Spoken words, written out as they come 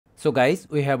So guys,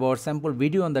 we have our sample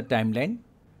video on the timeline.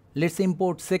 Let's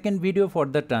import second video for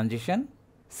the transition.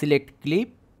 Select clip,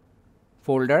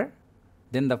 folder,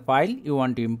 then the file you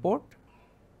want to import.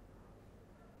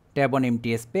 Tab on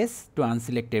empty space to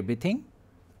unselect everything.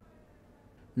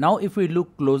 Now if we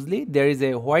look closely, there is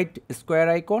a white square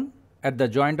icon at the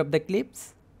joint of the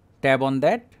clips. Tab on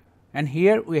that, and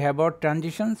here we have our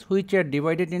transitions which are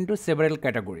divided into several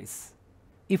categories.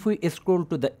 If we scroll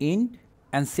to the end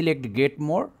and select get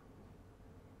more,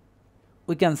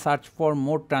 we can search for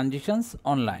more transitions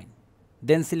online.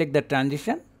 Then select the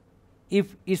transition.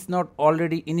 If it's not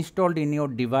already installed in your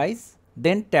device,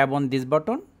 then tab on this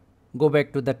button, go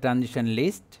back to the transition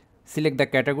list, select the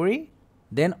category,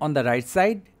 then on the right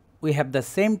side we have the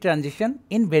same transition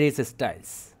in various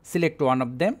styles. Select one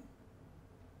of them.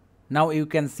 Now you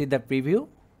can see the preview,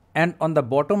 and on the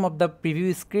bottom of the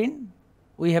preview screen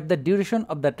we have the duration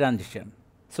of the transition.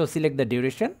 So select the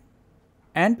duration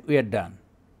and we are done.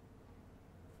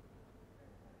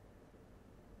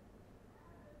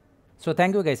 So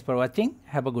thank you guys for watching.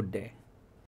 Have a good day.